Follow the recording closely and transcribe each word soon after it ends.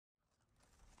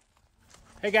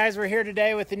Hey guys, we're here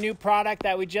today with the new product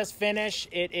that we just finished.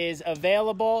 It is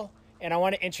available, and I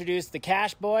want to introduce the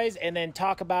Cash Boys and then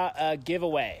talk about a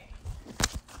giveaway.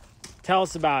 Tell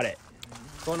us about it.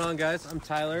 What's going on, guys? I'm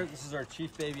Tyler. This is our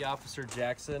Chief Baby Officer,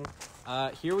 Jackson.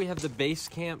 Here we have the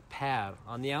Basecamp pad.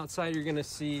 On the outside, you're going to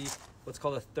see what's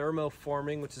called a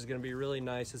thermoforming, which is going to be really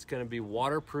nice. It's going to be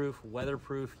waterproof,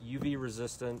 weatherproof, UV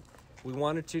resistant. We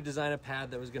wanted to design a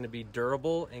pad that was going to be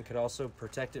durable and could also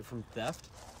protect it from theft.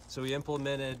 So we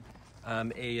implemented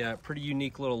a pretty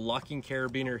unique little locking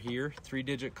carabiner here,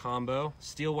 3-digit combo,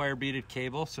 steel wire beaded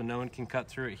cable so no one can cut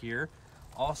through it here.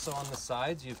 Also on the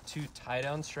sides, you have 2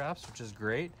 tie-down straps, which is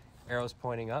great. Arrows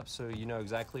pointing up so you know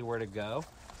exactly where to go.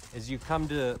 As you come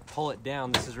to pull it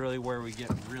down, this is really where we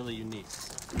get really unique.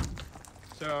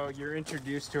 So you're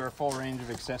introduced to our full range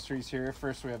of accessories here.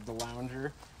 First we have the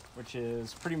lounger, which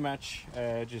is pretty much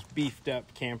just beefed up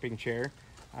camping chair.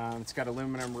 It's got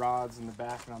aluminum rods in the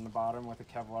back and on the bottom with a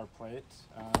Kevlar plate.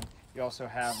 You also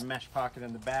have mesh pocket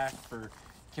in the back for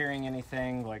carrying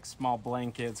anything like small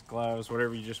blankets, gloves,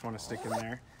 whatever you just want to stick in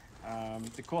there.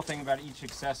 The cool thing about each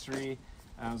accessory,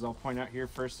 as I'll point out here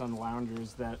first on the lounger,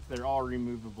 is that they're all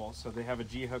removable. So they have a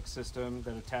G-hook system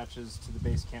that attaches to the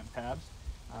Basecamp pad,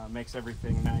 makes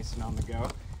everything nice and on the go.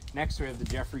 Next we have the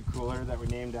Jeffrey cooler that we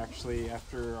named actually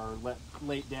after our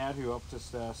late dad who helped us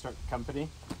start the company.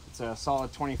 It's a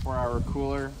solid 24-hour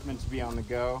cooler meant to be on the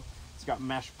go. It's got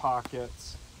mesh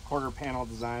pockets, quarter panel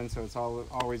design, so it's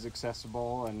always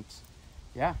accessible. And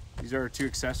yeah, these are our 2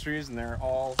 accessories and they're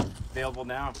all available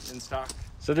now in stock.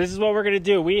 So this is what we're going to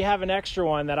do. We have an extra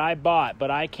one that I bought,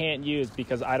 but I can't use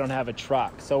because I don't have a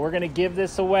truck. So we're going to give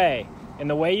this away. And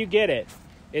the way you get it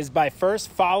is by first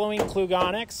following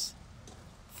Klugonyx,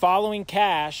 following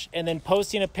Cash, and then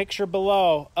posting a picture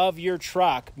below of your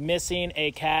truck missing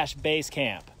a Cash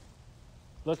Basecamp.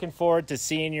 Looking forward to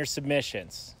seeing your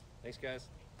submissions. Thanks, guys.